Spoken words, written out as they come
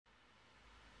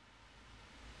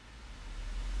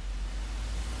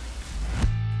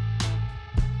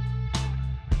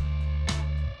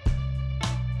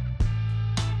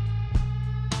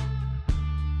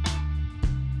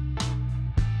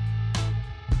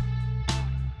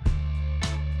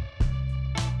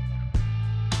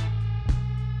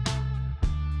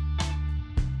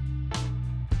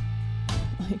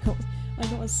I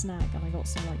got a snack and I got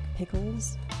some like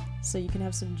pickles, so you can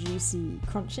have some juicy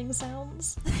crunching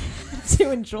sounds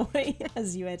to enjoy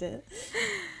as you edit.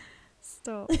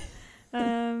 Stop.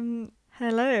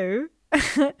 Hello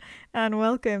and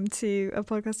welcome to a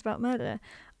podcast about murder.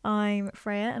 I'm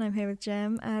Freya and I'm here with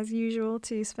Jem as usual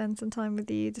to spend some time with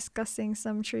you discussing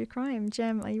some true crime.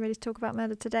 Jem, are you ready to talk about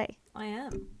murder today? I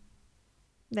am.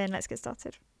 Then let's get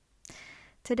started.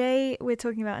 Today we're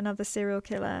talking about another serial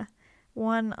killer,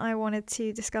 one I wanted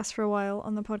to discuss for a while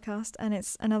on the podcast, and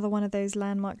it's another one of those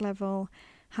landmark level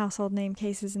household name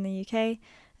cases in the UK,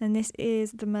 and this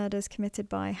is the murders committed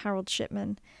by Harold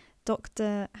Shipman,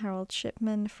 Dr. Harold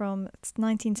Shipman, from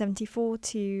 1974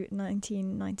 to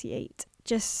 1998.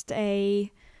 Just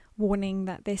a warning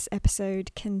that this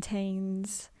episode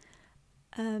contains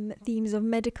themes of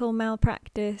medical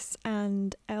malpractice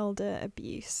and elder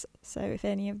abuse. So if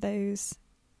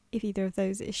either of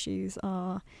those issues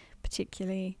are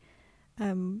particularly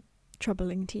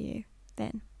troubling to you,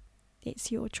 then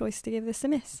it's your choice to give this a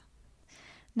miss.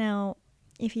 Now,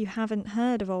 if you haven't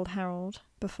heard of Old Harold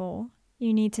before,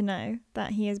 you need to know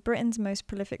that he is Britain's most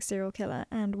prolific serial killer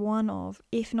and one of,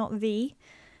 if not the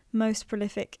most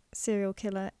prolific serial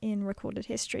killer in recorded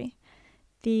history.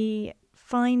 The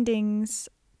findings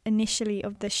initially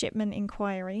of the Shipman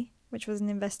inquiry, which was an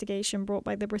investigation brought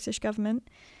by the British government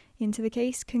into the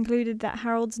case, concluded that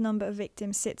Harold's number of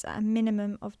victims sits at a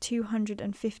minimum of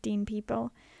 215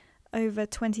 people over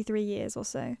 23 years or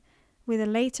so, with a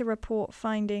later report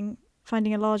finding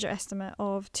a larger estimate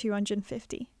of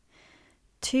 250.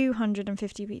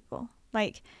 250 people.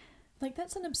 Like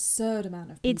that's an absurd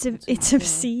amount of people. It's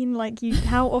obscene.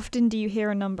 How often do you hear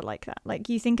a number like that? Like,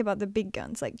 you think about the big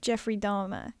guns like Jeffrey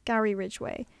Dahmer, Gary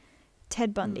Ridgway,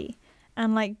 Ted Bundy.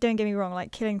 And don't get me wrong,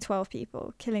 killing 12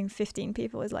 people, killing 15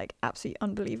 people is absolutely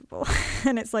unbelievable.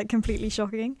 And it's completely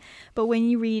shocking. But when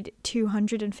you read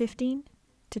 215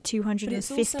 to 250, but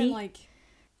it's also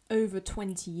over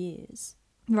 20 years.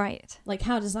 Right.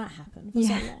 How does that happen for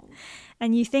so long?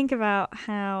 And you think about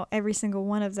how every single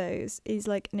one of those is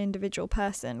an individual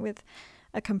person with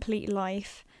a complete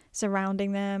life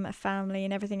surrounding them, a family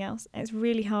and everything else. It's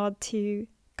really hard to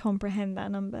comprehend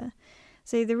that number.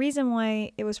 So the reason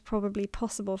why it was probably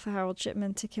possible for Harold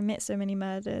Shipman to commit so many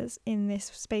murders in this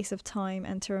space of time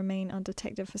and to remain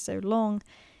undetected for so long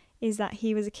is that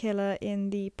he was a killer in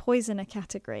the poisoner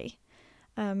category.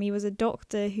 He was a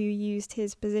doctor who used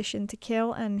his position to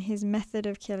kill, and his method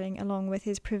of killing, along with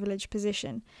his privileged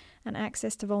position and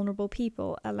access to vulnerable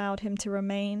people, allowed him to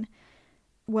remain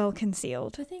well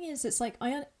concealed. The thing is, it's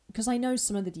because I know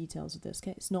some of the details of this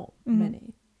case, not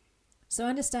many. So I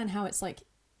understand how it's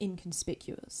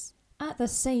inconspicuous. At the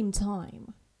same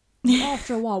time,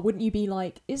 after a while, wouldn't you be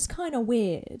it's kind of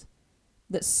weird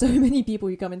that so many people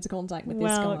you come into contact with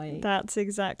this guy? That's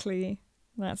exactly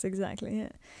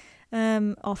it.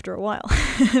 After a while.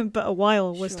 But a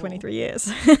while was 23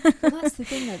 years. Well, that's the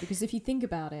thing though, because if you think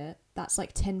about it, that's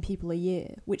 10 people a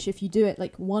year, which if you do it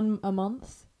one a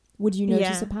month, would you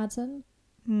notice a pattern?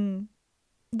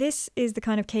 This is the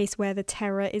kind of case where the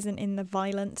terror isn't in the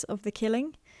violence of the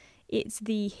killing. It's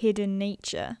the hidden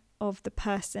nature of the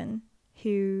person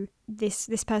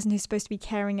this person who's supposed to be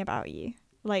caring about you.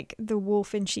 The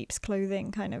wolf in sheep's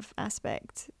clothing kind of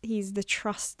aspect. He's the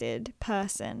trusted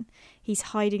person. He's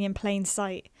hiding in plain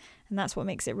sight, and that's what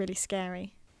makes it really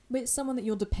scary. But it's someone that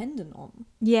you're dependent on.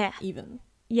 Yeah. Even.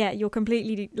 Yeah, you're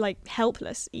completely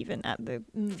helpless even at the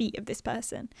feet of this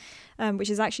person, which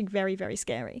is actually very, very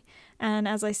scary. And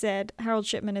as I said, Harold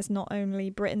Shipman is not only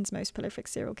Britain's most prolific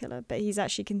serial killer, but he's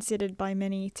actually considered by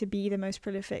many to be the most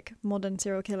prolific modern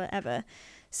serial killer ever.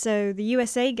 So the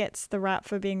USA gets the rap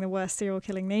for being the worst serial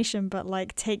killing nation, but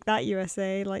take that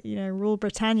USA, rule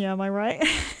Britannia, am I right?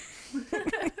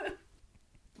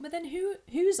 But then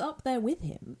who's up there with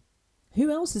him?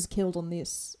 Who else is killed on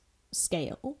this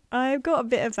scale? I've got a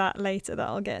bit of that later that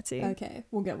I'll get to. Okay,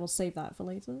 we'll save that for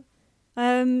later.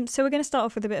 So we're going to start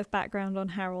off with a bit of background on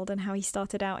Harold and how he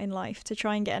started out in life to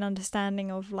try and get an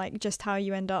understanding of just how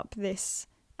you end up this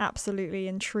absolutely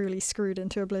and truly screwed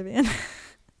into oblivion.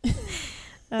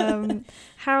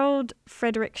 Harold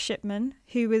Frederick Shipman,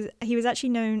 he was actually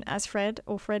known as Fred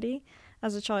or Freddie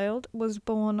as a child, was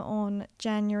born on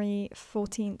January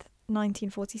 14th,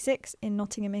 1946 in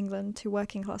Nottingham, England, to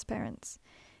working class parents.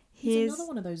 He's another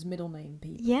one of those middle name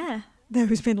people. Yeah,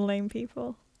 those middle name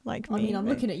people like me. I mean, I'm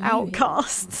looking at you.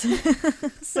 Outcasts,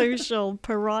 social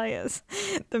pariahs,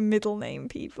 the middle name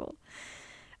people.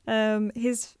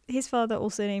 His father,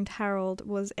 also named Harold,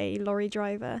 was a lorry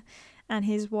driver, and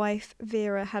his wife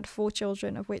Vera had 4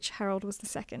 children, of which Harold was the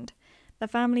second. The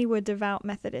family were devout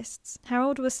Methodists.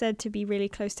 Harold was said to be really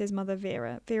close to his mother,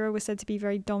 Vera. Vera was said to be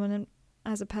very dominant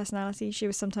as a personality. She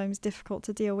was sometimes difficult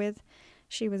to deal with.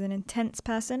 She was an intense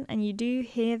person, and you do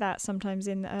hear that sometimes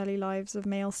in the early lives of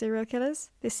male serial killers,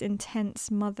 this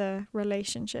intense mother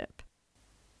relationship.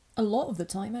 A lot of the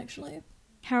time, actually.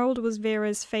 Harold was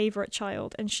Vera's favourite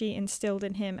child, and she instilled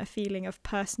in him a feeling of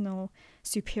personal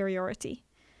superiority.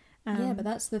 Yeah, but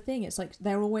that's the thing. It's like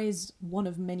they're always one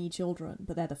of many children,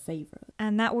 but they're the favourite.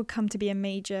 And that would come to be a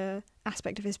major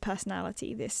aspect of his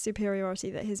personality, this superiority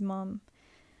that his mum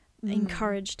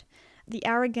encouraged. The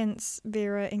arrogance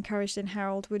Vera encouraged in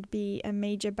Harold would be a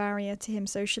major barrier to him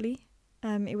socially.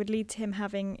 It would lead to him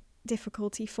having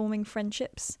difficulty forming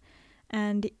friendships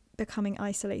and becoming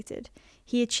isolated.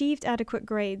 He achieved adequate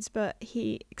grades, but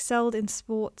he excelled in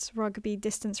sports, rugby,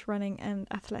 distance running, and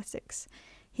athletics.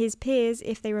 His peers,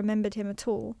 if they remembered him at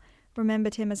all,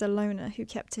 remembered him as a loner who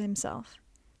kept to himself.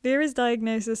 Vera's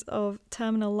diagnosis of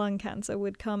terminal lung cancer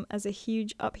would come as a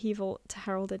huge upheaval to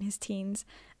Harold in his teens,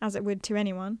 as it would to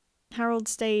anyone. Harold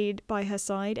stayed by her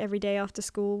side every day after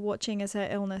school, watching as her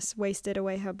illness wasted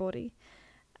away her body.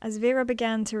 As Vera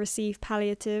began to receive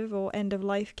palliative or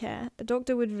end-of-life care, a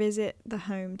doctor would visit the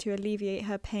home to alleviate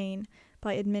her pain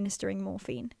by administering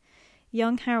morphine.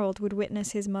 Young Harold would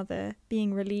witness his mother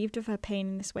being relieved of her pain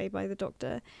in this way by the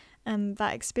doctor, and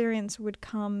that experience would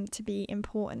come to be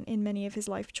important in many of his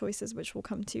life choices, which we'll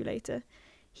come to later.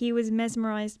 He was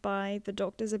mesmerized by the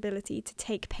doctor's ability to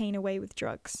take pain away with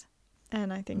drugs,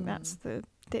 and I think that's the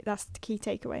key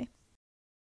takeaway.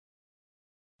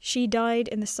 She died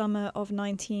in the summer of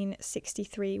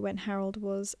 1963 when Harold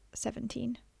was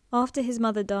 17. After his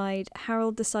mother died,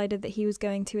 Harold decided that he was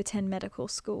going to attend medical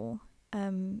school.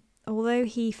 Although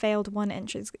he failed one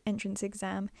entrance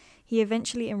exam, he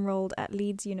eventually enrolled at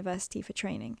Leeds University for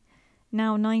training.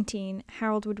 Now 19,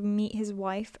 Harold would meet his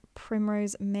wife,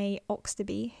 Primrose May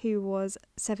Oxterby, who was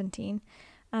 17,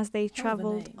 as they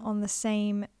travelled on the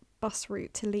same bus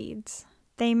route to Leeds.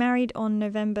 They married on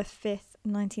November 5th,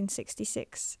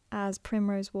 1966, as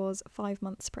Primrose was 5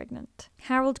 months pregnant.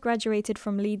 Harold graduated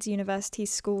from Leeds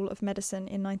University's School of Medicine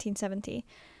in 1970,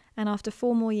 and after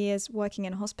 4 more years working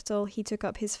in a hospital, he took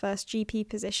up his first GP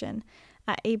position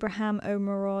at Abraham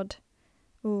Ormerod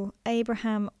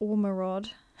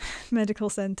Medical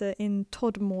Centre in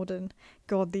Todmorden.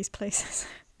 God, these places.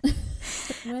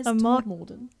 Where's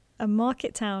Todmorden? A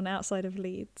market town outside of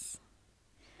Leeds.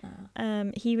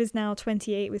 He was now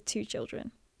 28 with 2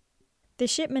 children. The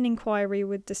Shipman inquiry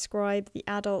would describe the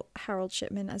adult Harold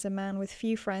Shipman as a man with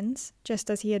few friends, just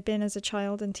as he had been as a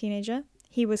child and teenager.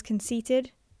 He was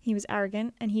conceited, he was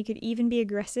arrogant, and he could even be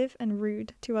aggressive and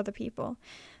rude to other people.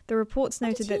 The reports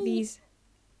noted that these...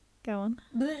 Go on.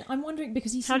 But I'm wondering,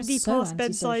 because he how did he so pass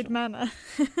bedside manner?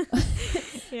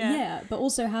 Yeah, but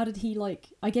also how did he,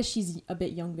 I guess she's a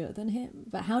bit younger than him,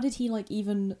 but how did he,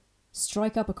 even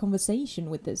strike up a conversation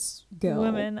with this girl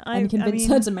and convince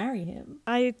her to marry him?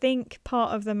 I think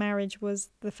part of the marriage was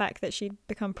the fact that she'd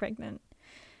become pregnant.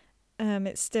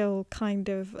 It's still kind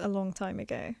of a long time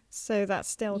ago, so that's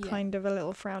still kind of a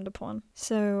little frowned upon.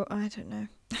 So, I don't know.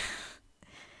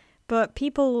 But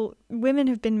women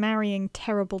have been marrying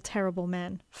terrible, terrible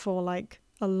men for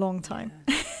a long time.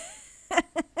 Yeah.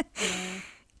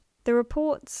 The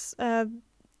reports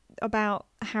about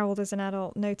Harold as an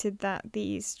adult noted that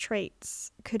these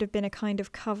traits could have been a kind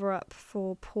of cover-up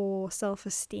for poor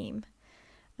self-esteem,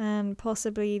 and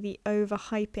possibly the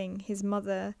overhyping his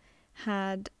mother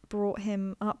had brought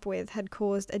him up with had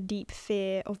caused a deep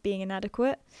fear of being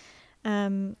inadequate.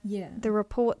 The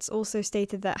reports also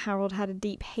stated that Harold had a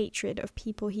deep hatred of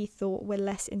people he thought were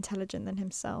less intelligent than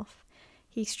himself.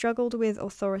 He struggled with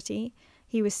authority.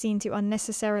 He was seen to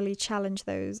unnecessarily challenge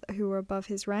those who were above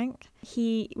his rank.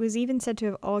 He was even said to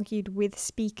have argued with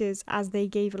speakers as they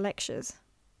gave lectures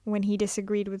when he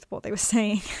disagreed with what they were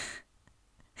saying.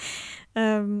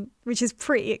 Which is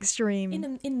pretty extreme.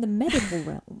 In the medical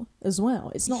realm as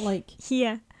well. It's not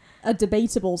a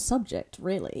debatable subject,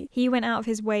 really. He went out of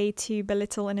his way to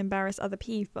belittle and embarrass other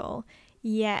people,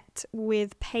 yet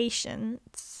with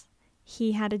patients,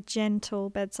 he had a gentle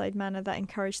bedside manner that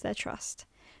encouraged their trust.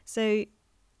 So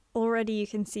already you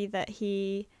can see that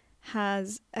he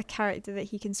has a character that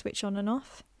he can switch on and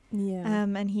off. Yeah.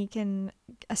 And he can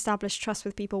establish trust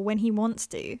with people when he wants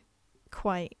to,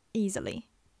 quite easily.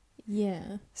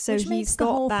 Yeah. So which he's makes got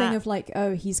the whole that thing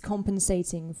of he's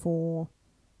compensating for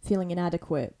feeling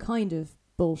inadequate kind of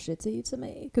bullshitty to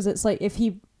me, because it's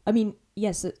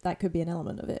yes, that could be an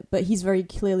element of it, but he's very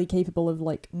clearly capable of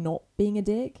not being a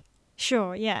dick.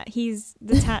 Sure, yeah, he's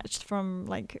detached from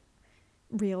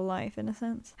real life in a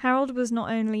sense. Harold was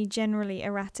not only generally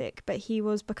erratic, but he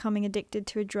was becoming addicted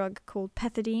to a drug called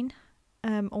pethidine,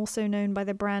 also known by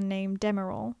the brand name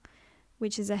Demerol,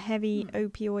 which is a heavy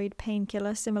opioid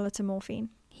painkiller similar to morphine.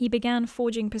 He began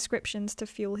forging prescriptions to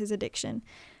fuel his addiction,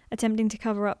 attempting to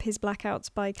cover up his blackouts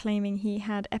by claiming he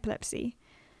had epilepsy.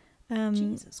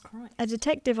 Jesus Christ. A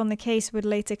detective on the case would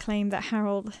later claim that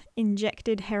Harold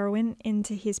injected heroin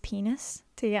into his penis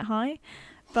to get high,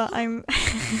 but I'm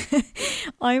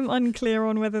unclear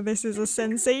on whether this is a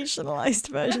sensationalized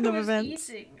version of events.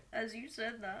 Eating as you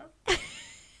said that.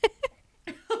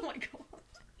 Oh my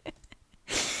god.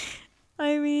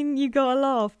 I mean, you gotta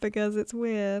laugh because it's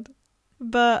weird,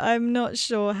 but I'm not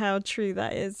sure how true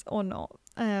that is or not.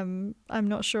 I'm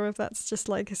not sure if that's just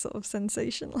like a sort of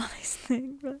sensationalized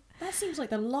thing, but that seems like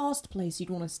the last place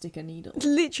you'd want to stick a needle. It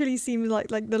literally seems like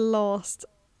the last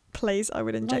place I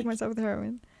would inject myself with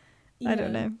heroin. Yeah. I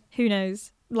don't know. Who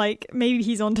knows? Like, maybe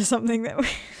he's onto something that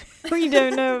we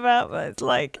don't know about, but it's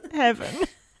like heaven.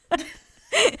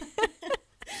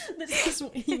 This is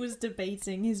what he was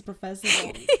debating his professor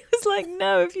on. He was like,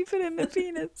 no, if you put it in the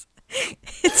penis,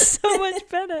 it's so much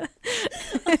better.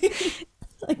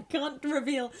 I can't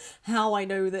reveal how I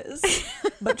know this,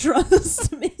 but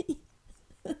trust me.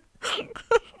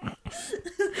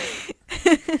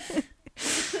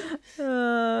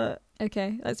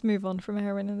 Okay, let's move on from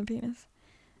heroin and the penis.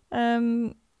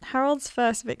 Harold's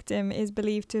first victim is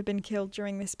believed to have been killed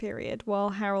during this period while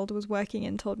Harold was working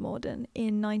in Todmorden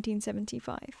in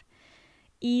 1975.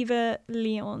 Eva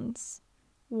Lyons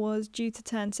was due to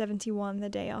turn 71 the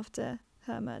day after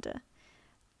her murder.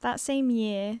 That same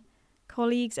year,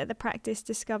 colleagues at the practice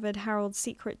discovered Harold's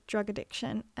secret drug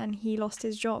addiction and he lost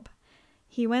his job.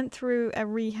 He went through a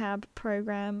rehab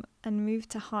program and moved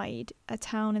to Hyde, a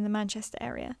town in the Manchester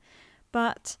area.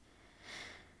 But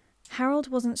Harold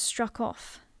wasn't struck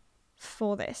off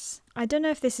for this. I don't know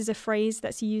if this is a phrase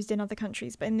that's used in other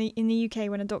countries, but in the UK,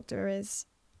 when a doctor is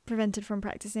prevented from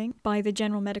practicing by the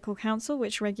General Medical Council,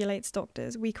 which regulates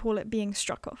doctors, we call it being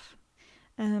struck off.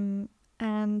 And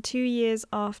 2 years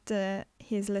after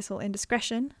his little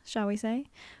indiscretion, shall we say,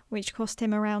 which cost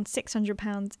him around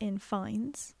 £600 in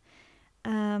fines,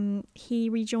 he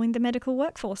rejoined the medical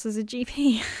workforce as a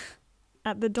GP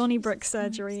at the Donnybrook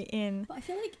surgery in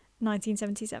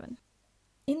 1977.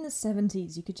 In the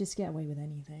 70s, you could just get away with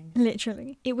anything.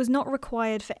 Literally. It was not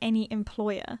required for any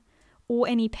employer or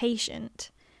any patient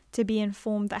to be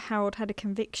informed that Harold had a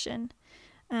conviction,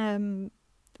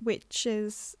 which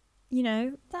is, you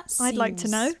know, I'd like to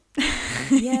know.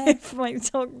 Yeah. If my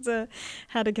doctor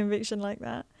had a conviction like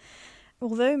that.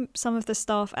 Although some of the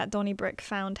staff at Donnybrook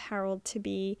found Harold to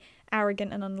be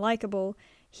arrogant and unlikable,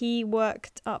 he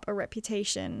worked up a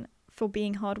reputation for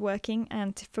being hardworking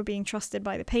and for being trusted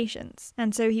by the patients.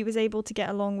 And so he was able to get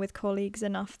along with colleagues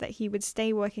enough that he would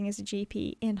stay working as a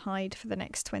GP in Hyde for the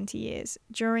next 20 years.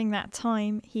 During that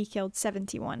time, he killed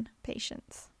 71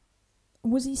 patients.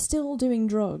 Was he still doing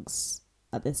drugs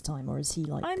at this time, or is he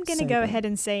like I'm going to go ahead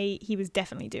and say he was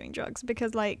definitely doing drugs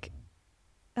because, like,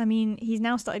 I mean, he's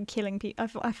now started killing people.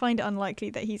 I find it unlikely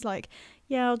that he's like,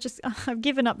 yeah, I've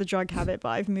given up the drug habit, but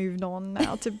I've moved on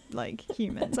now to, like,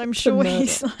 humans. I'm sure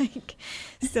he's, like,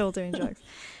 still doing drugs.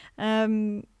 I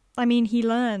mean, he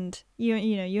learned. You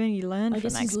only learn from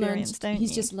that experience, don't you?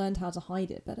 He's just learned how to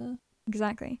hide it better.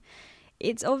 Exactly.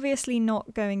 It's obviously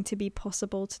not going to be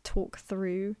possible to talk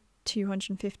through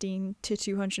 215 to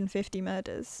 250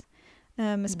 murders.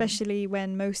 Especially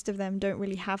when most of them don't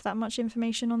really have that much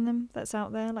information on them that's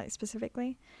out there, like,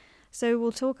 specifically. So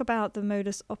we'll talk about the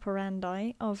modus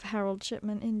operandi of Harold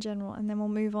Shipman in general, and then we'll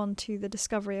move on to the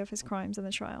discovery of his crimes and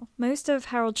the trial. Most of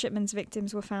Harold Shipman's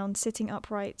victims were found sitting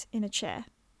upright in a chair.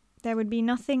 There would be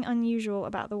nothing unusual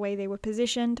about the way they were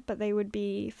positioned, but they would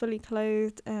be fully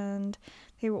clothed, and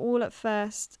they were all at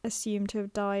first assumed to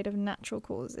have died of natural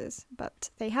causes, but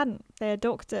they hadn't. Their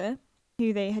doctor,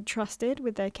 who they had trusted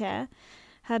with their care,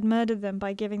 had murdered them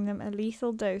by giving them a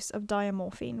lethal dose of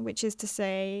diamorphine, which is to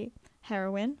say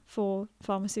heroin for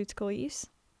pharmaceutical use.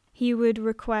 He would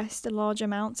request large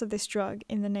amounts of this drug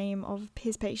in the name of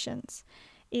his patients.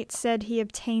 It's said he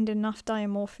obtained enough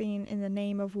diamorphine in the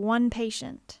name of one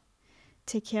patient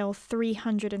to kill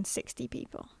 360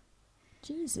 people.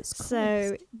 Jesus Christ.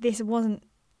 So this wasn't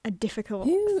a difficult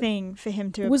thing for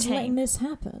him to obtain. Was letting this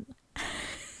happen?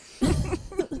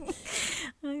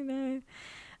 I know.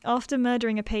 After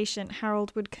murdering a patient,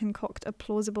 Harold would concoct a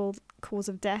plausible cause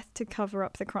of death to cover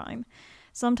up the crime.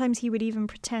 Sometimes he would even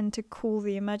pretend to call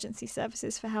the emergency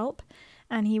services for help,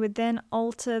 and he would then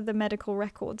alter the medical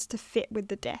records to fit with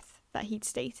the death that he'd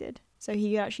stated. So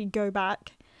he would actually go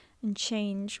back and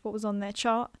change what was on their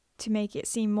chart to make it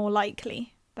seem more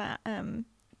likely that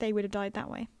they would have died that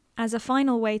way. As a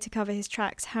final way to cover his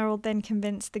tracks, Harold then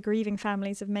convinced the grieving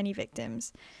families of many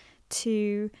victims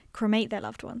to cremate their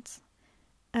loved ones,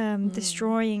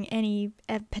 destroying any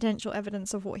potential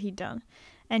evidence of what he'd done.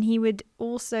 And he would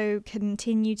also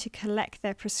continue to collect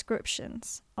their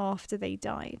prescriptions after they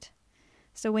died.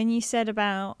 So when you said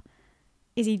about,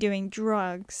 is he doing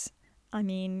drugs? I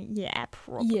mean, yeah,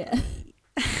 probably. Yeah.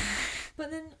 But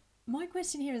then my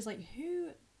question here is like, who...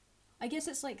 I guess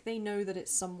it's like they know that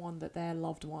it's someone that their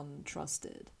loved one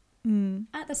trusted.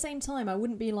 At the same time, I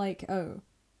wouldn't be like, oh,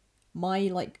 my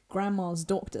like grandma's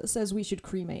doctor says we should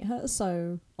cremate her,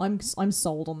 so I'm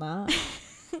sold on that.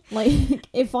 Like,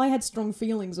 if I had strong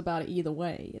feelings about it either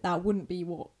way, that wouldn't be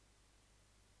what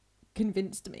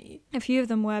convinced me. A few of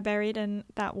them were buried, and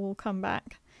that will come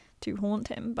back to haunt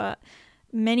him, but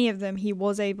many of them he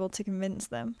was able to convince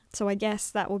them. So I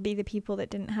guess that would be the people that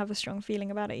didn't have a strong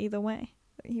feeling about it either way.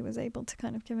 He was able to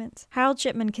kind of convince. Harold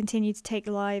Shipman continued to take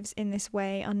lives in this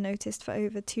way unnoticed for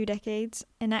over 2 decades,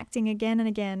 enacting again and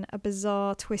again a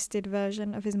bizarre, twisted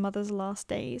version of his mother's last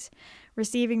days,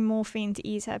 receiving morphine to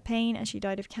ease her pain as she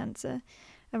died of cancer.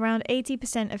 Around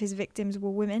 80% of his victims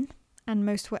were women, and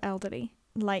most were elderly,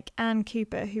 like Anne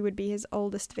Cooper, who would be his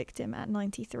oldest victim at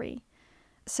 93.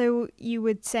 So you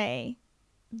would say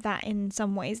that in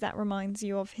some ways that reminds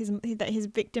you of that his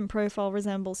victim profile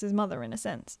resembles his mother in a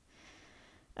sense.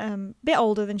 Bit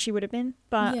older than she would have been,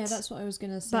 but yeah, that's what I was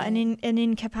gonna say. But an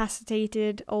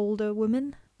incapacitated older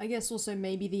woman. I guess also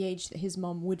maybe the age that his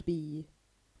mum would be.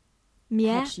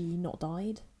 Yeah, had she not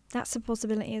died. That's a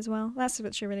possibility as well. That's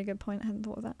actually a really good point. I hadn't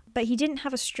thought of that. But he didn't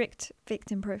have a strict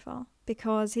victim profile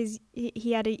because his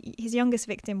youngest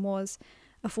victim was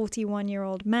a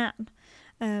 41-year-old man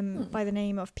by the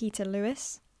name of Peter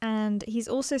Lewis, and he's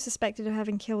also suspected of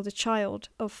having killed a child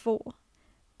of 4,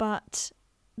 but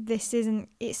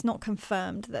it's not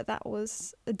confirmed that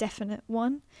was a definite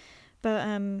one. But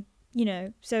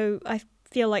so I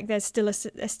feel like there's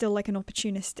still like an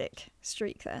opportunistic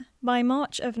streak there. By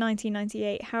March of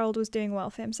 1998, Harold was doing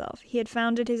well for himself. He had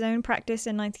founded his own practice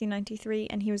in 1993,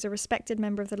 and he was a respected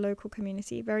member of the local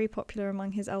community, very popular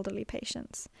among his elderly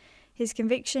patients. His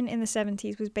conviction in the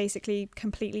 70s was basically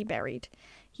completely buried.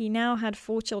 He now had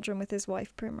 4 children with his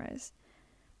wife, Primrose.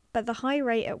 But the high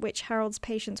rate at which Harold's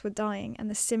patients were dying and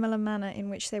the similar manner in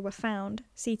which they were found,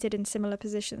 seated in similar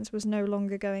positions, was no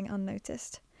longer going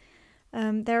unnoticed.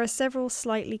 There are several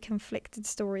slightly conflicted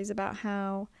stories about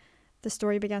how the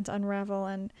story began to unravel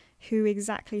and who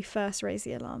exactly first raised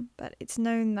the alarm, but it's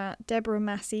known that Deborah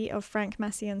Massey of Frank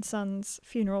Massey and Sons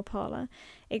Funeral Parlour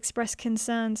expressed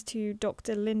concerns to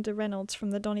Dr. Linda Reynolds from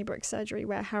the Donnybrook surgery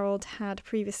where Harold had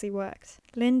previously worked.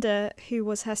 Linda, who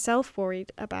was herself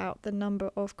worried about the number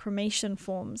of cremation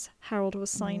forms Harold was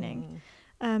signing,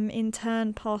 in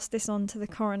turn passed this on to the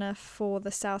coroner for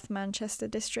the South Manchester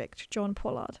district, John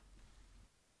Pollard.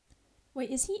 Wait,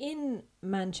 is he in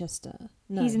Manchester?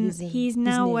 No, he's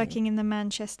now working in the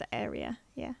Manchester area,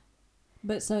 yeah.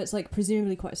 But so it's like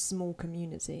presumably quite a small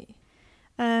community.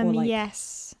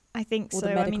 Yes, I think so.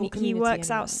 I mean, he works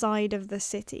outside of the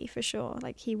city for sure.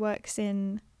 Like he works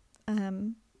in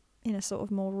a sort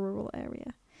of more rural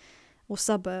area or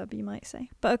suburb, you might say.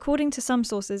 But according to some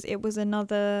sources, it was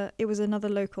another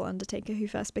local undertaker who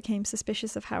first became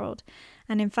suspicious of Harold.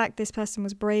 And in fact, this person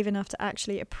was brave enough to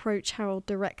actually approach Harold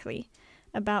directly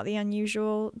about the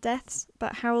unusual deaths,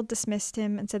 but Harold dismissed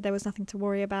him and said there was nothing to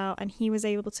worry about, and he was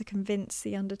able to convince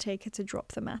the undertaker to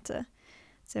drop the matter.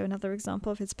 So another example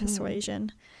of his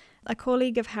persuasion. A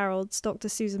colleague of Harold's, Dr.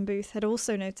 Susan Booth, had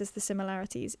also noticed the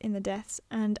similarities in the deaths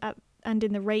and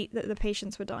in the rate that the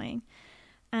patients were dying.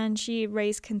 And she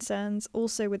raised concerns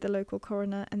also with the local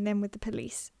coroner and then with the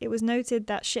police. It was noted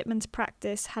that Shipman's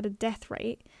practice had a death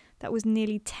rate that was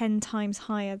nearly 10 times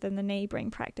higher than the neighbouring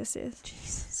practices.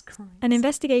 Jesus Christ. An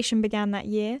investigation began that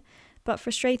year, but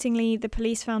frustratingly, the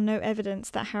police found no evidence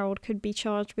that Harold could be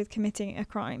charged with committing a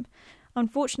crime.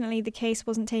 Unfortunately, the case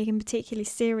wasn't taken particularly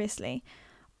seriously,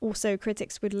 or so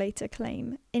critics would later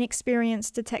claim.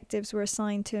 Inexperienced detectives were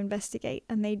assigned to investigate,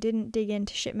 and they didn't dig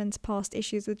into Shipman's past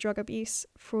issues with drug abuse,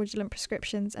 fraudulent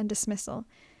prescriptions, and dismissal.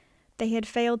 They had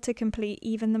failed to complete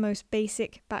even the most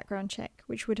basic background check,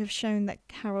 which would have shown that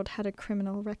Harold had a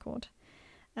criminal record.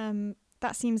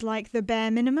 That seems like the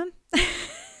bare minimum.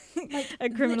 Like a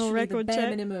criminal record check. The bare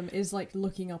minimum is like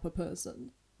looking up a person.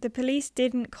 The police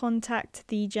didn't contact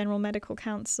the General Medical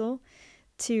Council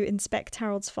to inspect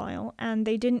Harold's file, and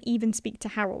they didn't even speak to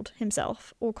Harold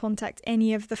himself or contact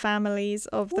any of the families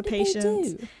of the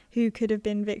patients who could have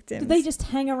been victims. Did they just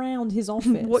hang around his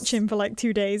office? Watch him for like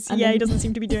 2 days. Yeah, he doesn't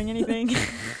seem to be doing anything.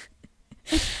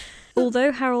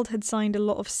 Although Harold had signed a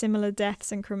lot of similar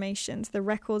deaths and cremations, the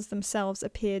records themselves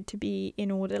appeared to be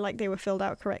in order, like they were filled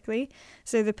out correctly.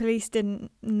 So the police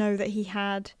didn't know that he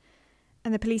had,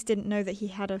 and the police didn't know that he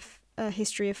had a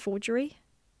history of forgery,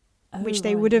 which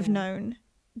they would have known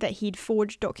that he'd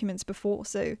forged documents before,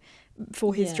 so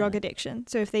for his drug addiction.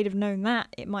 So if they'd have known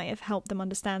that, it might have helped them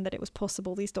understand that it was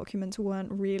possible these documents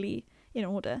weren't really in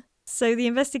order. So the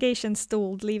investigation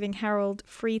stalled, leaving Harold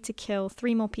free to kill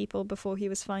 3 more people before he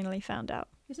was finally found out.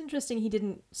 It's interesting he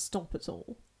didn't stop at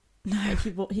all. No.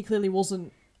 Like he clearly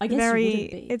wasn't. I guess Very, he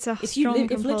wouldn't be. It's a strong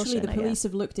compulsion, if literally the police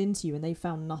have looked into you and they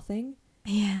found nothing,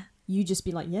 you just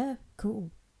be like, yeah,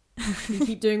 cool. You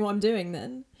keep doing what I'm doing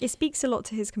then. It speaks a lot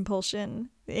to his compulsion.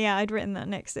 Yeah, I'd written that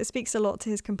next. It speaks a lot to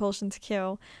his compulsion to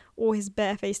kill, or his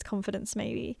barefaced confidence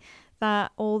maybe,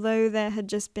 that although there had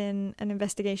just been an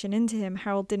investigation into him,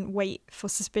 Harold didn't wait for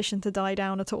suspicion to die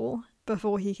down at all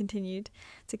before he continued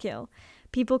to kill.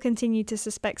 People continued to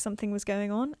suspect something was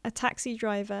going on. A taxi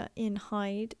driver in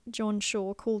Hyde, John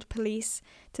Shaw, called police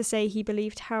to say he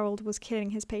believed Harold was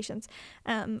killing his patients.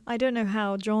 I don't know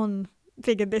how John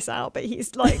figured this out, but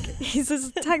he's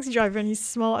a taxi driver and he's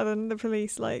smarter than the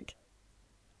police. Like,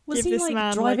 was he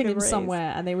like driving him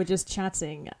somewhere and they were just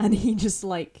chatting and he just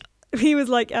like he was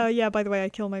like, oh yeah, by the way, I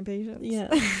kill my patients. Yeah.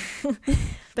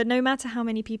 But no matter how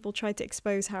many people tried to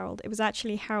expose Harold, it was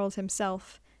actually Harold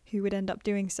himself who would end up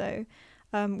doing so,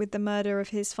 with the murder of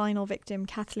his final victim,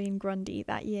 Kathleen Grundy,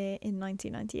 that year in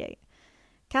 1998.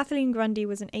 Kathleen Grundy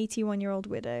was an 81-year-old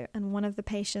widow and one of the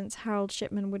patients Harold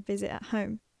Shipman would visit at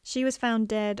home. She was found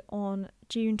dead on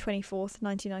June 24th,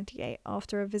 1998,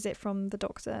 after a visit from the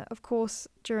doctor, of course,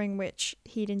 during which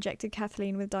he'd injected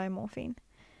Kathleen with diamorphine.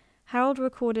 Harold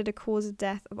recorded a cause of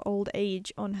death of old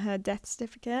age on her death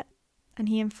certificate, and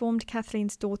he informed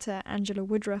Kathleen's daughter, Angela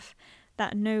Woodruff,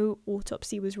 that no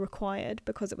autopsy was required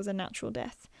because it was a natural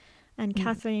death. And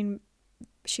Kathleen,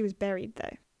 she was buried,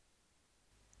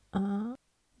 though.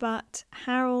 But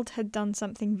Harold had done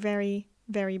something very,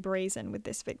 very brazen with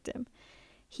this victim.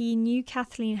 He knew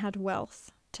Kathleen had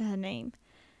wealth to her name,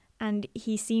 and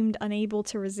he seemed unable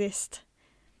to resist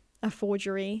a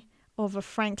forgery of a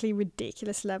frankly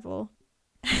ridiculous level.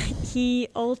 He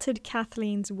altered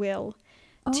Kathleen's will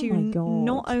to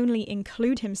not only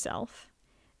include himself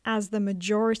as the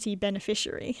majority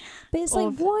beneficiary. But it's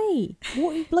like, why?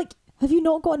 What? Like, have you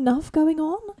not got enough going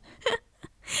on?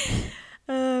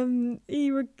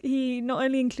 He not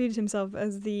only included himself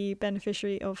as the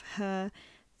beneficiary of her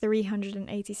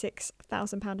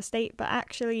 £386,000 estate, but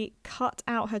actually cut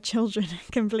out her children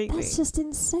completely. That's just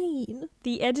insane.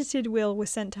 The edited will was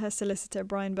sent to her solicitor,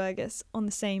 Brian Burgess, on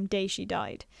the same day she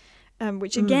died,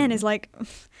 which again is like...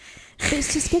 But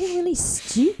it's just getting really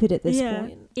stupid at this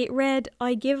point. It read,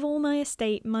 I give all my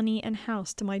estate, money and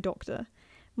house to my doctor.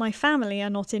 My family are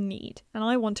not in need, and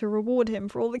I want to reward him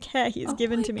for all the care he has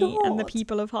given to me and the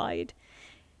people of Hyde.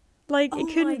 Like,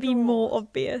 it couldn't be more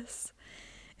obvious.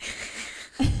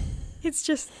 It's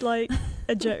just like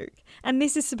a joke. And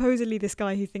this is supposedly this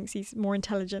guy who thinks he's more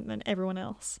intelligent than everyone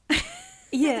else.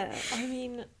 Yeah, I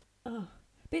mean, but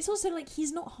it's also like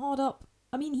he's not hard up.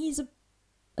 I mean, he's a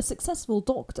successful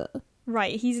doctor.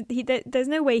 Right, there's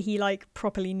no way he like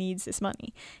properly needs this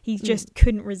money. He just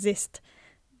couldn't resist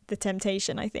the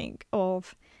temptation, I think,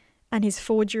 of, and his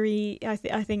forgery. I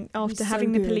think after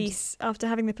having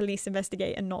the police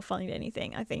investigate and not find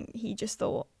anything, I think he just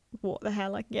thought, what the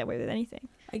hell, I can get away with anything.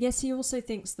 I guess he also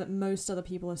thinks that most other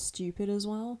people are stupid as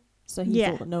well, so he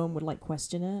thought that no one would like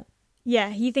question it. Yeah,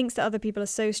 he thinks that other people are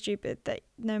so stupid that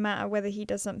no matter whether he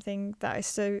does something that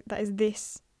is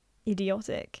this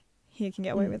idiotic, he can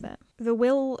get away with it. The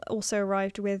will also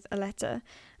arrived with a letter.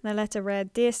 And the letter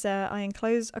read, Dear Sir, I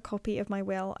enclose a copy of my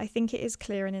will. I think it is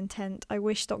clear in intent. I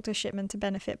wish Dr. Shipman to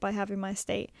benefit by having my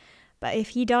estate. But if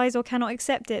he dies or cannot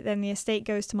accept it, then the estate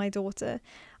goes to my daughter.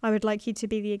 I would like you to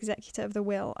be the executor of the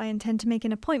will. I intend to make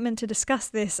an appointment to discuss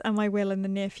this and my will in the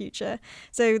near future.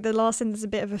 So the last sentence is a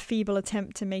bit of a feeble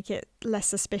attempt to make it less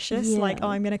suspicious. Yeah. Like,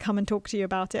 I'm going to come and talk to you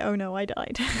about it. Oh no, I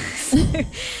died.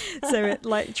 so it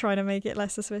like trying to make it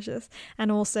less suspicious.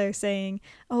 And also saying,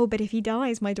 oh, but if he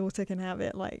dies, my daughter can have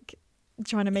it. Like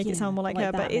trying to make it sound more like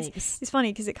her. But it's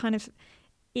funny because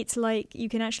it's like you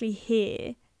can actually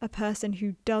hear a person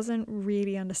who doesn't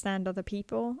really understand other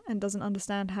people and doesn't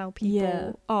understand how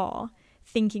people are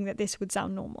thinking that this would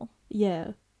sound normal.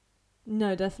 Yeah.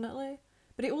 No, definitely.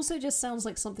 But it also just sounds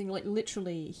like something like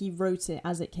literally he wrote it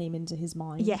as it came into his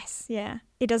mind. Yes, yeah.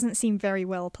 It doesn't seem very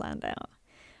well planned out.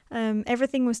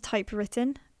 Everything was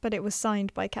typewritten, but it was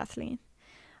signed by Kathleen.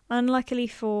 Unluckily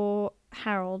for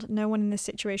Harold, no one in this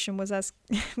situation was as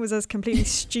completely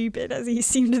stupid as he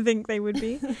seemed to think they would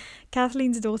be.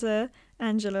 Kathleen's daughter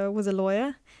Angela was a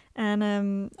lawyer,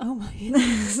 and oh my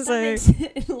goodness, that so makes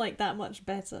it like that much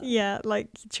better. Yeah, like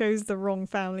he chose the wrong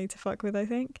family to fuck with, I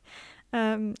think.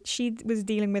 She was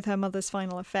dealing with her mother's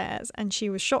final affairs, and she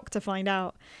was shocked to find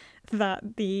out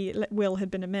that the will had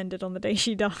been amended on the day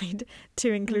she died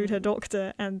to include her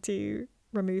doctor and to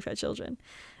remove her children.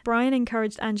 Brian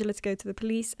encouraged Angela to go to the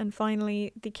police, and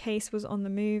finally the case was on the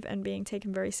move and being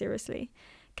taken very seriously.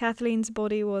 Kathleen's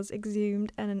body was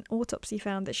exhumed, and an autopsy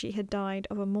found that she had died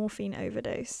of a morphine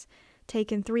overdose,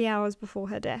 taken 3 hours before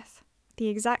her death, the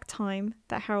exact time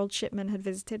that Harold Shipman had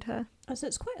visited her. Oh, so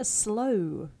it's quite a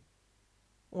slow,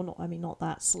 or not, I mean, not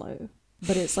that slow,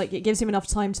 but it's like it gives him enough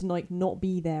time to like not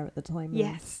be there at the time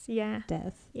of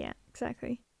death. Yeah,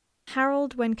 exactly.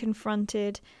 Harold, when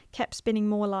confronted, kept spinning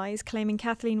more lies, claiming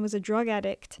Kathleen was a drug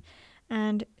addict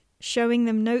and showing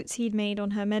them notes he'd made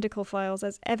on her medical files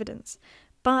as evidence.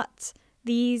 But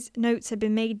these notes had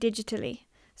been made digitally,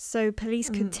 so police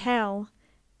could tell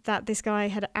that this guy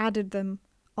had added them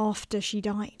after she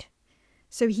died.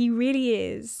 So he really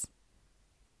is...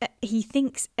 he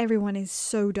thinks everyone is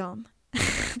so dumb.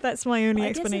 That's my only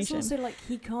explanation. I guess it's also like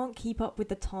he can't keep up with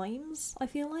the times, I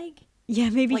feel like. Yeah,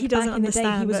 maybe like he doesn't understand.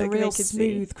 Back in the day, he was a real smooth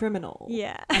smooth criminal.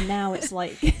 Yeah. And now it's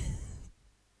like...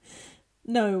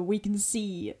 no, we can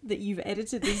see that you've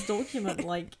edited this document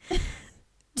like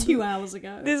 2 hours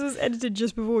ago. This was edited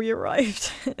just before you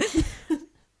arrived.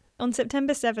 On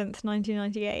September 7th,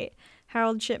 1998,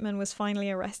 Harold Shipman was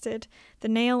finally arrested. The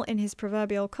nail in his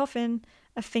proverbial coffin,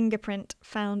 a fingerprint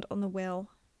found on the will,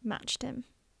 matched him.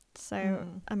 So,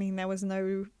 I mean, there was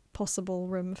no possible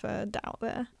room for doubt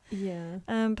there. Yeah.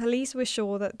 Police were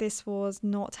sure that this was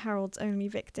not Harold's only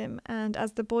victim, and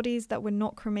as the bodies that were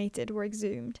not cremated were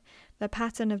exhumed, the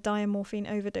pattern of diamorphine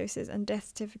overdoses and death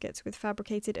certificates with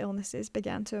fabricated illnesses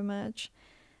began to emerge.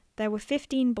 There were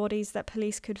 15 bodies that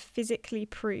police could physically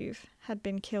prove had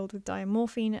been killed with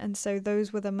diamorphine, and so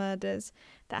those were the murders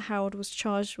that Harold was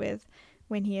charged with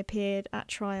when he appeared at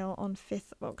trial on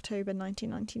 5th of October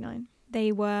 1999.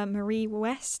 They were Marie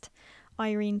West,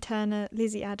 Irene Turner,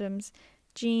 Lizzie Adams,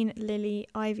 Jean Lilly,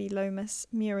 Ivy Lomas,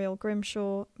 Muriel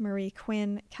Grimshaw, Marie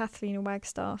Quinn, Kathleen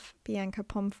Wagstaff, Bianca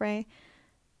Pomfrey,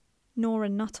 Nora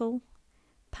Nuttall,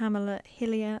 Pamela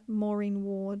Hillier, Maureen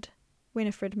Ward,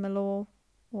 Winifred Mellor,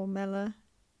 or Meller,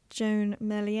 Joan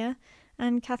Mellier,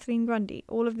 and Kathleen Grundy.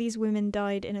 All of these women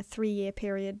died in a 3-year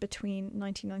period between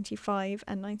 1995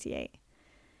 and 98.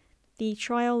 The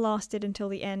trial lasted until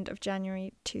the end of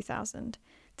January 2000.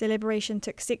 Deliberation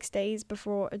took 6 days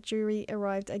before a jury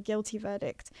arrived at a guilty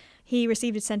verdict. He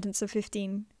received a sentence of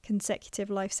 15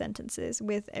 consecutive life sentences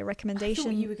with a recommendation. I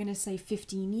thought you were going to say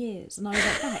 15 years, and I was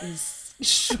like, that is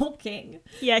shocking.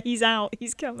 Yeah, he's out.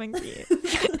 He's coming to you.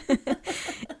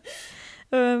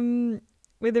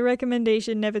 With a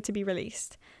recommendation never to be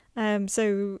released.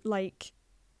 So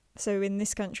in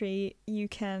this country, you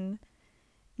can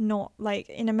not, like,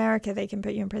 in America, they can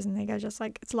put you in prison. They go just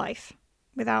like, it's life,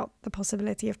 without the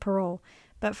possibility of parole.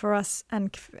 But for us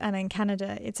and in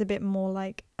Canada, it's a bit more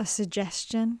like a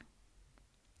suggestion.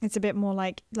 It's a bit more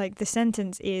like the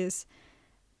sentence is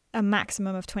a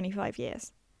maximum of 25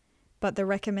 years. But the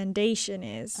recommendation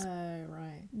is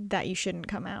that you shouldn't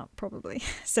come out, probably.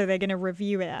 So they're going to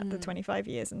review it at the 25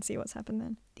 years and see what's happened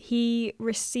then. He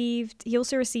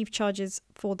also received charges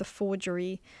for the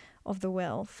forgery of the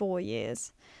will, 4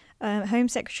 years. Home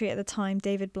Secretary at the time,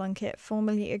 David Blunkett,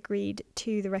 formally agreed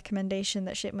to the recommendation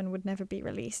that Shipman would never be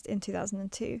released in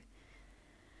 2002.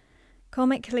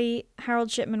 Comically,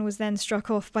 Harold Shipman was then struck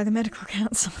off by the medical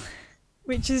council,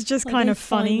 which is just kind of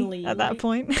funny at that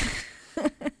point.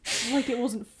 Like it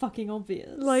wasn't fucking obvious.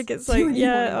 Like it's like,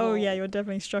 yeah, you're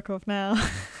definitely struck off now.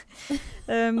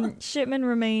 Shipman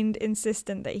remained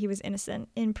insistent that he was innocent.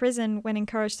 In prison, when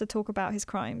encouraged to talk about his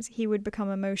crimes, he would become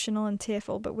emotional and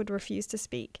tearful but would refuse to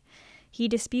speak. He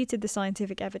disputed the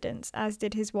scientific evidence, as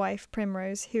did his wife,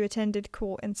 Primrose, who attended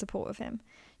court in support of him.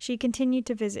 She continued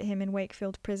to visit him in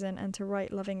Wakefield prison and to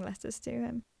write loving letters to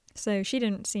him. So she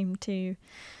didn't seem to...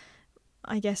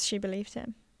 I guess she believed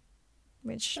him.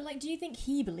 But, like, do you think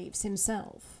he believes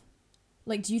himself?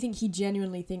 Like, do you think he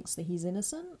genuinely thinks that he's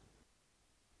innocent?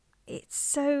 It's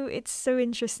so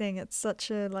interesting. It's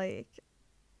such a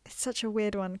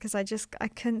weird one, because I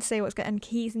couldn't say what's going on. And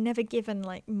he's never given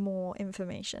like more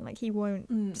information. Like he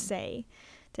won't say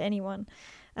to anyone.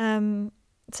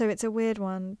 So it's a weird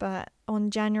one. But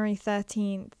on January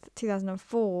 13th,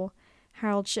 2004,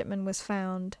 Harold Shipman was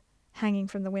found hanging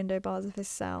from the window bars of his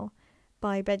cell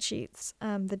by bedsheets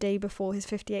the day before his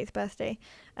 58th birthday.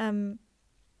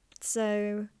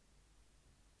 So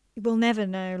we'll never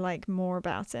know like more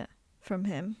about it from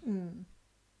him.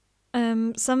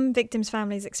 Some victims'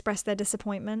 families expressed their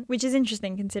disappointment, which is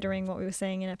interesting considering what we were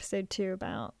saying in episode 2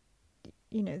 about,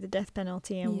 you know, the death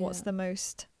penalty and what's the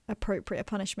most appropriate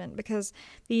punishment, because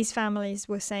these families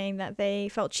were saying that they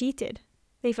felt cheated.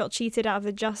 They felt cheated out of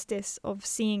the justice of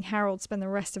seeing Harold spend the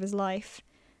rest of his life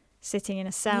sitting in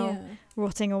a cell,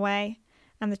 rotting away,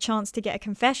 and the chance to get a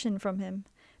confession from him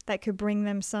that could bring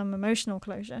them some emotional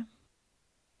closure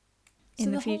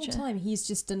in the future. So the whole time he's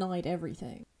just denied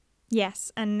everything.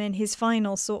 Yes, and then his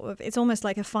final sort of, it's almost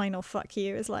like a final fuck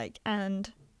you, is like,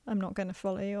 and I'm not going to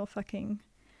follow your fucking...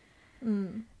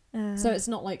 So it's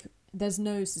not like, there's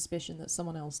no suspicion that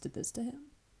someone else did this to him?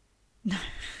 No.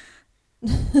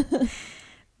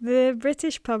 The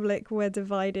British public were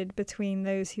divided between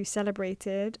those who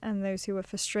celebrated and those who were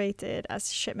frustrated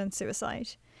as Shipman's suicide.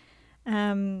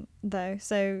 Though,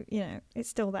 so, you know, it's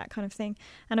still that kind of thing.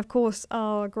 And of course,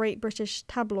 our great British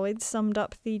tabloids summed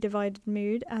up the divided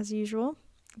mood as usual.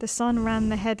 The Sun ran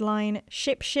the headline,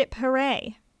 "Ship, ship,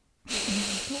 hooray!"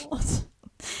 What?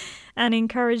 And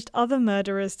encouraged other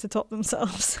murderers to top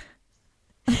themselves.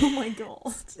 Oh my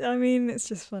god. I mean, it's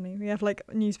just funny. We have like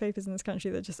newspapers in this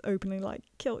country that just openly like,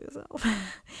 kill yourself.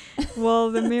 While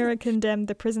the Mirror condemned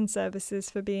the prison services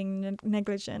for being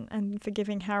negligent and for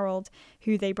giving Harold,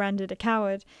 who they branded a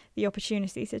coward, the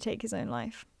opportunity to take his own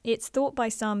life. It's thought by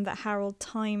some that Harold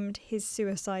timed his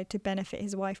suicide to benefit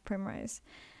his wife Primrose.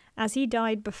 As he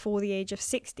died before the age of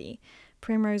 60,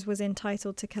 Primrose was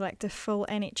entitled to collect a full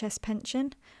NHS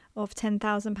pension of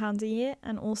 £10,000 a year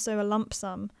and also a lump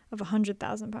sum of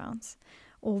 £100,000.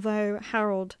 Although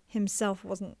Harold himself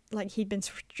wasn't, like, he'd been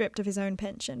stripped of his own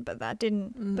pension, but that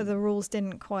didn't, but the rules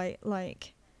didn't quite,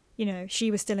 like, you know, she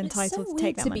was still entitled to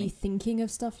take that money. It's so weird to be thinking of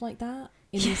stuff like that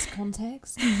in this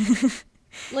context.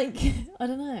 Like, I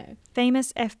don't know.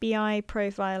 Famous FBI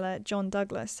profiler John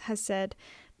Douglas has said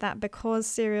that because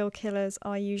serial killers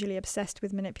are usually obsessed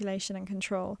with manipulation and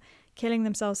control, killing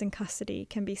themselves in custody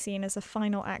can be seen as a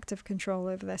final act of control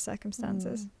over their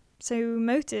circumstances. So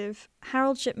motive,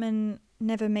 Harold Shipman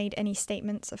never made any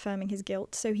statements affirming his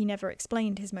guilt, so he never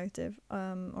explained his motive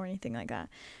or anything like that.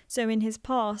 So in his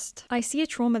past, I see a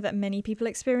trauma that many people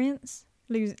experience,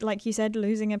 like you said,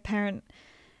 losing a parent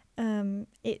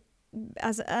it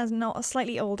as not a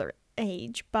slightly older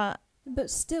age, but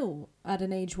still at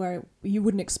an age where you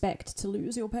wouldn't expect to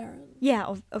lose your parent.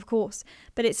 Yeah, of course.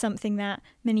 But it's something that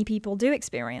many people do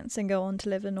experience and go on to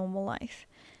live a normal life.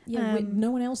 Yeah,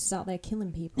 no one else is out there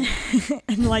killing people.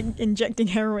 And like injecting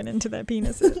heroin into their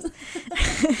penises.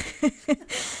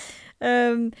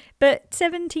 But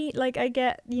 17, like I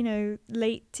get, you know,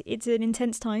 late, it's an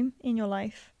intense time in your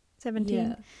life. 17.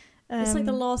 Yeah. It's like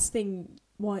the last thing...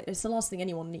 it's the last thing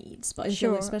anyone needs, but I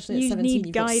feel like especially at you 17, need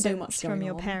you've got guidance so much going from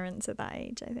your parents at that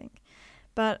age, I think.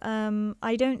 But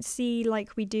I don't see,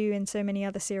 like we do in so many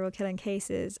other serial killing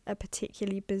cases, a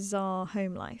particularly bizarre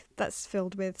home life that's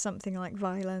filled with something like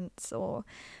violence or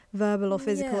verbal or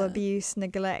physical abuse,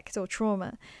 neglect or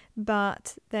trauma.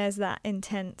 But there's that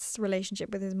intense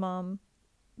relationship with his mom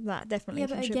that definitely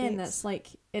contributes. But again, that's like,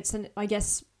 I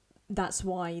guess that's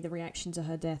why the reaction to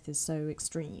her death is so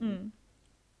extreme.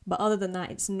 But other than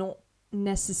that, it's not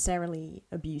necessarily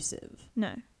abusive.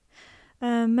 No.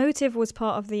 Motive was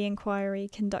part of the inquiry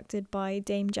conducted by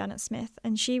Dame Janet Smith,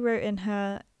 and she wrote in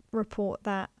her report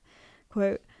that,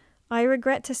 quote, "I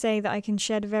regret to say that I can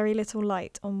shed very little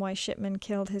light on why Shipman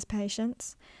killed his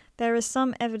patients. There is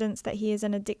some evidence that he is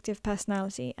an addictive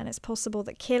personality, and it's possible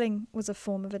that killing was a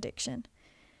form of addiction.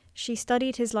 She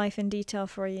studied his life in detail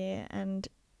for a year and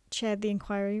chaired the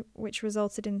inquiry, which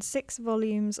resulted in 6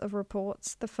 volumes of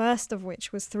reports, the first of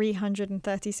which was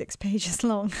 336 pages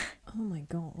long. Oh my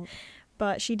god.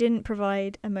 But she didn't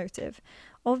provide a motive.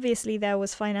 Obviously, there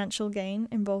was financial gain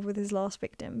involved with his last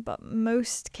victim, but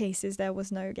most cases there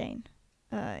was no gain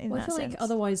in that sense. I feel like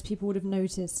otherwise people would have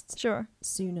noticed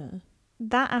sooner.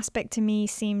 That aspect to me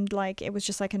seemed like it was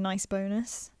just like a nice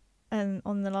bonus. And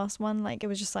on the last one, like it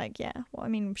was just like, yeah, well, I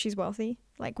mean, she's wealthy.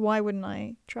 Like, why wouldn't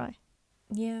I try?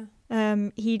 Yeah.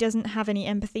 He doesn't have any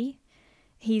empathy.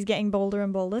 He's getting bolder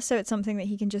and bolder, so it's something that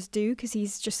he can just do because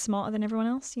he's just smarter than everyone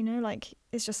else, you know? Like,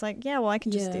 it's just like, yeah, well, I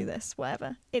can just do this,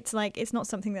 whatever. It's like, it's not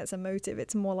something that's a motive.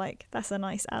 It's more like, that's a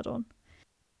nice add-on.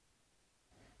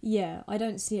 Yeah, I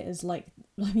don't see it as like,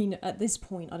 I mean, at this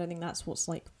point, I don't think that's what's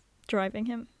like... driving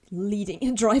him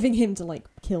to like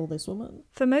kill this woman.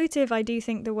 For motive, I do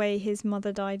think the way his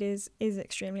mother died is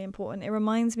extremely important. It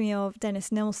reminds me of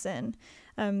Dennis Nilsen,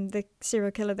 the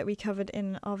serial killer that we covered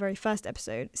in our very first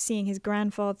episode, seeing his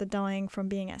grandfather dying from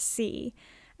being at sea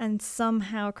and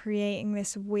somehow creating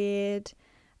this weird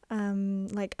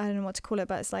like, I don't know what to call it,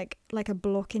 but it's like a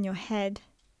block in your head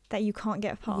that you can't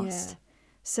get past. Yeah.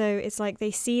 So it's like they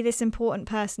see this important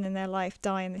person in their life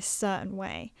die in this certain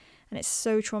way, and it's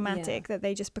so traumatic that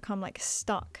they just become like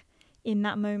stuck in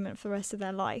that moment for the rest of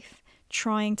their life,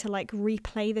 trying to like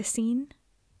replay the scene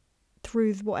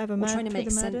through whatever murder, trying to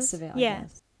make sense of it, I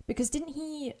guess. Because didn't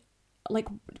he, like,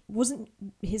 wasn't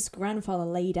his grandfather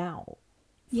laid out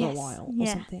for a while or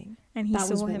something? And he that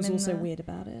saw was what him was in also weird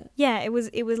about it. Yeah, it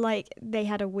was like they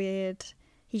had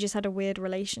he just had a weird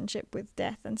relationship with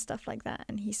death and stuff like that,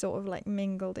 and he sort of like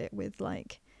mingled it with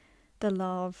like the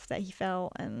love that he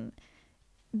felt and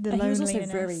the loneliness. He was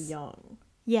also very young.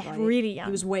 Yeah, right? Really young.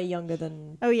 He was way younger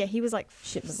than... Oh yeah, he was like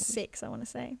Shipman. 6, I want to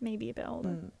say, maybe a bit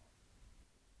older.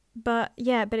 But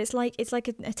yeah, but it's like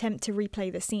an attempt to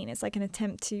replay the scene. It's like an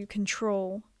attempt to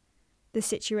control the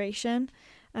situation.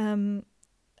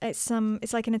 It's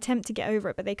like an attempt to get over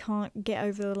it, but they can't get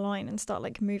over the line and start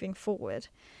like moving forward.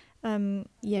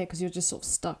 Because you're just sort of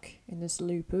stuck in this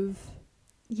loop of...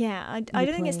 Yeah, I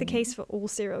don't think it's the case for all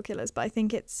serial killers, but I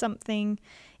think it's something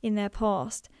in their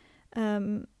past.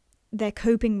 They're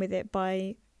coping with it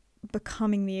by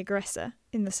becoming the aggressor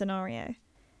in the scenario.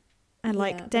 And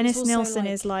like Dennis Nilsen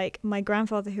is like, my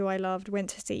grandfather who I loved went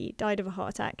to sea, died of a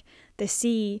heart attack. The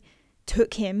sea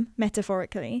took him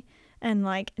metaphorically, and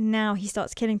like now he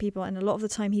starts killing people, and a lot of the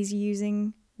time he's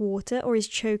using water or he's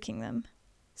choking them.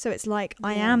 So it's like,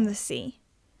 I am the sea.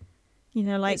 You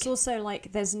know, like... It's also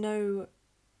like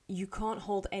you can't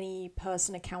hold any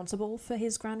person accountable for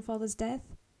his grandfather's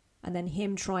death, and then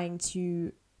him trying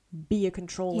to be a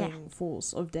controlling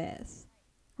force of death.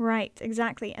 Right,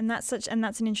 exactly. And that's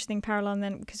an interesting parallel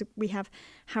then, because we have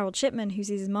Harold Shipman, who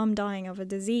sees his mum dying of a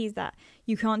disease that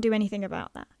you can't do anything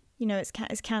about that. You know, it's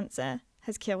cancer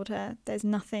has killed her. There's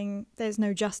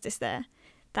no justice there.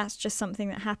 That's just something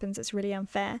that happens. It's really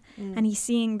unfair. And he's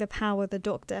seeing the power the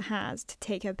doctor has to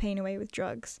take her pain away with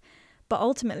drugs. But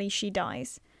ultimately she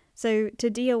dies. So to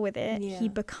deal with it, he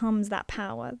becomes that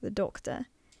power, the doctor.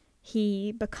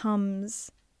 He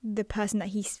becomes the person that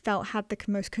he felt had the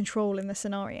most control in the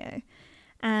scenario.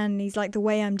 And he's like, the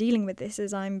way I'm dealing with this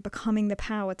is I'm becoming the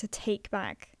power to take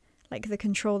back like the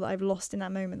control that I've lost in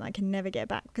that moment that I can never get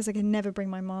back, because I can never bring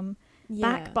my mum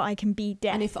back, but I can be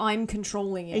death. And if I'm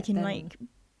controlling it, then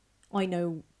I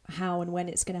know how and when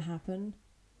it's going to happen.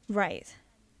 Right.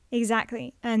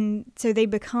 Exactly. And so they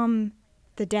become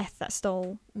the death that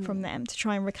stole from them to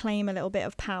try and reclaim a little bit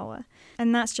of power.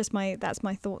 And that's my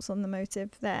thoughts on the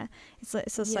motive there.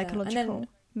 It's a psychological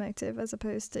motive as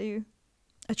opposed to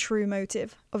a true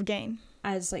motive of gain.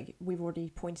 As like we've already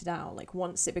pointed out, like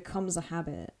once it becomes a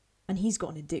habit, and he's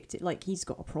got he's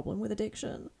got a problem with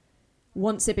addiction.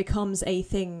 Once it becomes a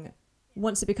thing,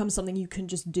 once it becomes something you can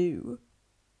just do,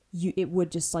 it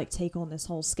would just like take on this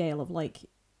whole scale of like,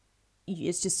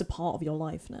 it's just a part of your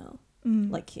life now.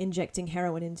 Like injecting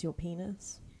heroin into your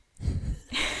penis.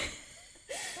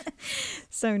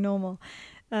 So normal.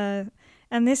 And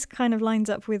this kind of lines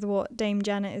up with what Dame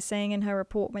Janet is saying in her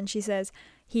report when she says,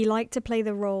 he liked to play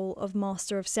the role of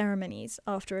master of ceremonies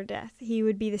after a death. He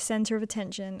would be the center of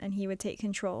attention and he would take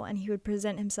control and he would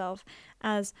present himself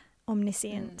as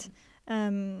omniscient.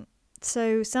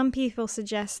 So some people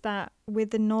suggest that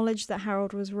with the knowledge that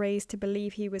Harold was raised to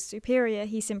believe he was superior,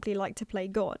 he simply liked to play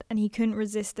God, and he couldn't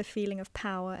resist the feeling of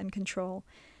power and control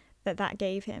that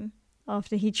gave him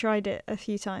after he tried it a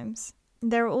few times.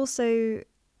 There are also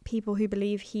people who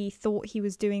believe he thought he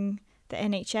was doing the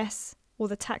NHS or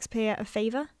the taxpayer a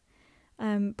favour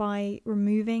by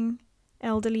removing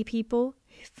elderly people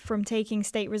from taking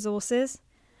state resources.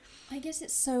 I guess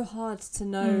it's so hard to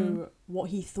know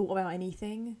what he thought about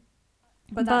anything.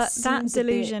 But that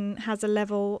delusion has a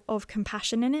level of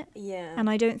compassion in it. Yeah. And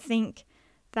I don't think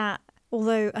that,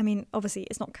 although, I mean, obviously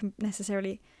it's not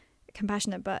necessarily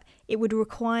compassionate, but it would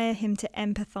require him to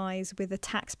empathise with the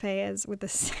taxpayers,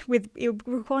 it would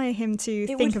require him to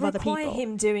think of other people. It would require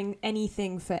him doing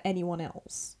anything for anyone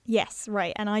else. Yes,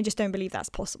 right. And I just don't believe that's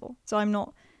possible. So I'm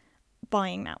not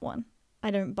buying that one. I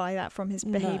don't buy that from his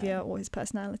behaviour or his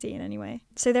personality in any way.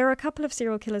 So there are a couple of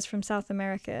serial killers from South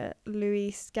America,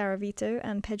 Luis Garavito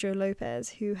and Pedro Lopez,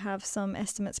 who have some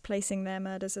estimates placing their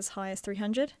murders as high as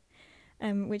 300,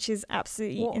 which is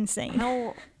absolutely insane.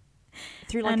 How?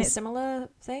 Through like a similar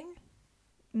thing?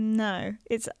 No,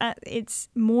 it's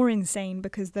more insane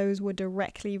because those were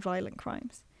directly violent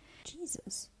crimes.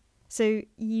 Jesus. So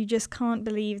you just can't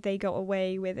believe they got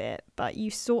away with it, but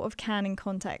you sort of can in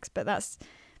context, but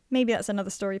maybe that's another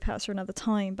story perhaps for another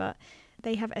time, but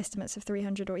they have estimates of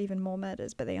 300 or even more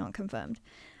murders, but they aren't confirmed.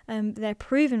 Their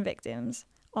proven victims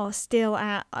are still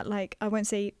at, like, I won't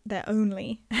say they're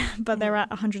only, but they're at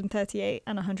 138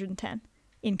 and 110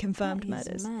 in confirmed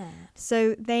murders. Mad.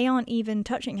 So they aren't even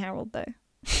touching Harold, though.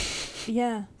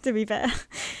 Yeah. To be fair.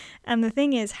 And the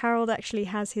thing is, Harold actually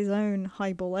has his own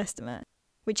highball estimate,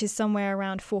 which is somewhere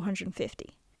around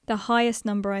 450. The highest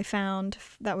number I found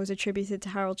that was attributed to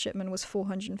Harold Shipman was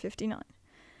 459.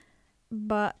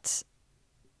 But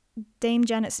Dame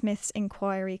Janet Smith's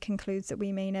inquiry concludes that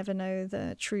we may never know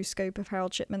the true scope of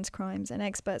Harold Shipman's crimes, and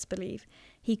experts believe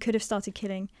he could have started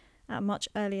killing at a much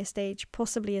earlier stage,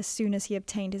 possibly as soon as he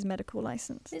obtained his medical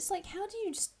license. It's like, how do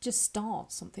you just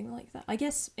start something like that? I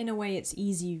guess in a way it's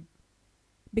easy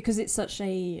because it's such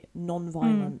a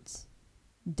non-violent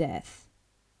death.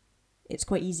 It's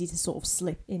quite easy to sort of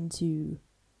slip into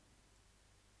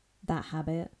that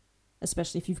habit,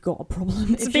 especially if you've got a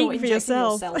problem. If you're injecting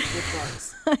yourself with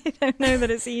drugs. I don't know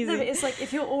that it's easy. No, but it's like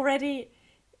if you're already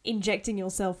injecting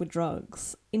yourself with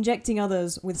drugs, injecting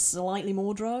others with slightly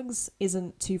more drugs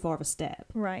isn't too far of a step.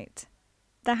 Right.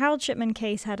 The Harold Shipman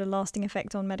case had a lasting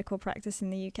effect on medical practice in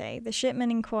the UK. The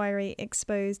Shipman inquiry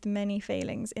exposed many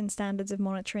failings in standards of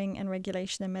monitoring and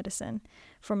regulation in medicine,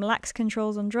 from lax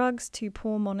controls on drugs to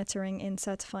poor monitoring in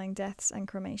certifying deaths and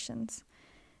cremations.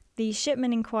 The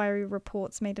Shipman inquiry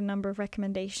reports made a number of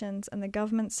recommendations, and the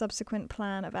government's subsequent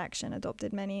plan of action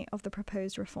adopted many of the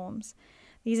proposed reforms.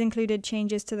 These included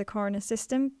changes to the coroner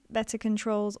system, better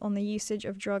controls on the usage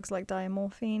of drugs like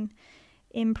diamorphine,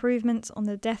 improvements on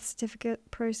the death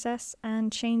certificate process,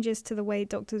 and changes to the way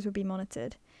doctors would be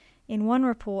monitored. In one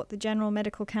report, the General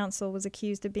Medical Council was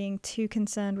accused of being too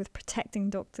concerned with protecting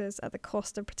doctors at the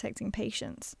cost of protecting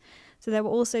patients. So there were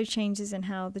also changes in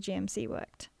how the GMC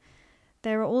worked.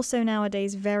 There are also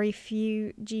nowadays very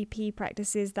few GP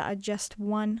practices that are just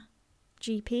one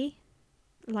GP,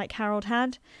 like Harold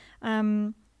had,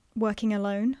 working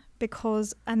alone,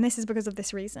 because, and this is because of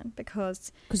this reason,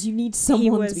 because you need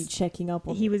someone to be checking up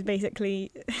on. He was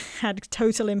basically had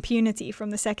total impunity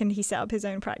from the second he set up his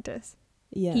own practice.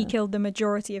 Yeah. He killed the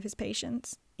majority of his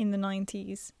patients in the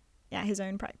 90s at his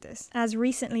own practice. As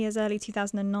recently as early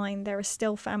 2009, there are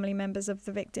still family members of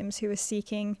the victims who are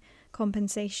seeking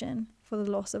compensation for the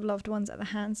loss of loved ones at the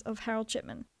hands of Harold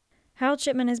Shipman. Harold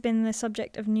Shipman has been the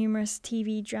subject of numerous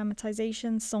TV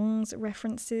dramatizations, songs,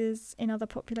 references in other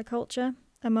popular culture.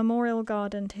 A memorial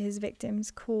garden to his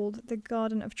victims called the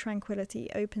Garden of Tranquility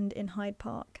opened in Hyde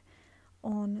Park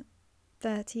on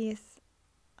 30th.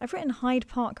 I've written Hyde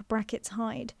Park brackets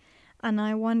Hyde, and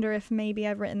I wonder if maybe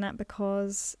I've written that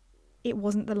because it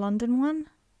wasn't the London one,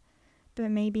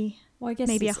 but maybe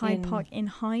a Hyde Park in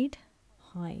Hyde,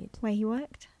 where he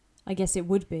worked. I guess it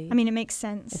would be. I mean, it makes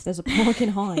sense. If there's a park in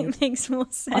Hyde. It makes more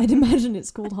sense. I'd imagine it's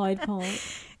called Hyde Park.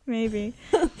 Maybe.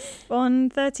 On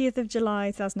 30th of July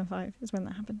 2005 is when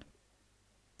that happened.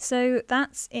 So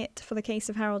that's it for the case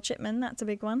of Harold Shipman. That's a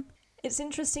big one. It's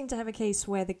interesting to have a case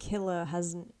where the killer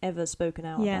hasn't ever spoken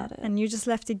out about it. And you're just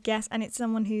left to guess, and it's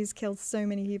someone who's killed so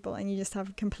many people, and you just have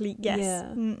a complete guess,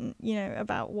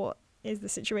 about what is the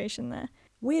situation there.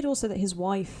 Weird also that his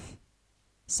wife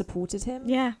supported him.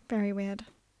 Yeah, very weird.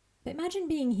 But imagine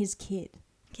being his kid.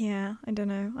 Yeah, I don't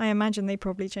know. I imagine they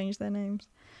probably changed their names.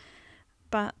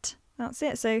 But that's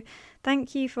it. So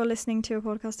thank you for listening to A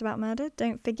Podcast About Murder.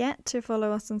 Don't forget to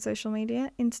follow us on social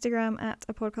media. Instagram at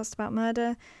A Podcast About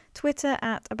Murder, Twitter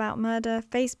at About Murder,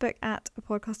 Facebook at A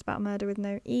Podcast About Murder with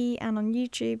no E, and on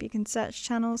YouTube you can search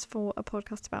channels for A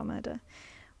Podcast About Murder.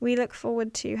 We look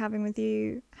forward to having with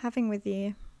you.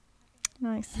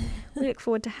 Nice. We look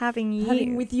forward to having you.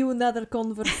 Having with you another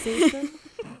conversation.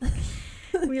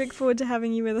 We look forward to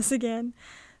having you with us again.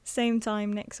 Same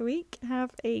time next week.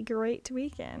 Have a great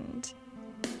weekend.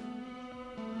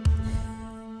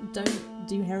 Don't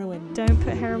do heroin. Don't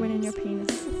put heroin in your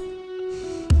penis.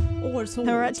 Or at all.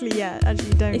 Or actually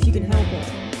don't. If you can help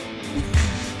it.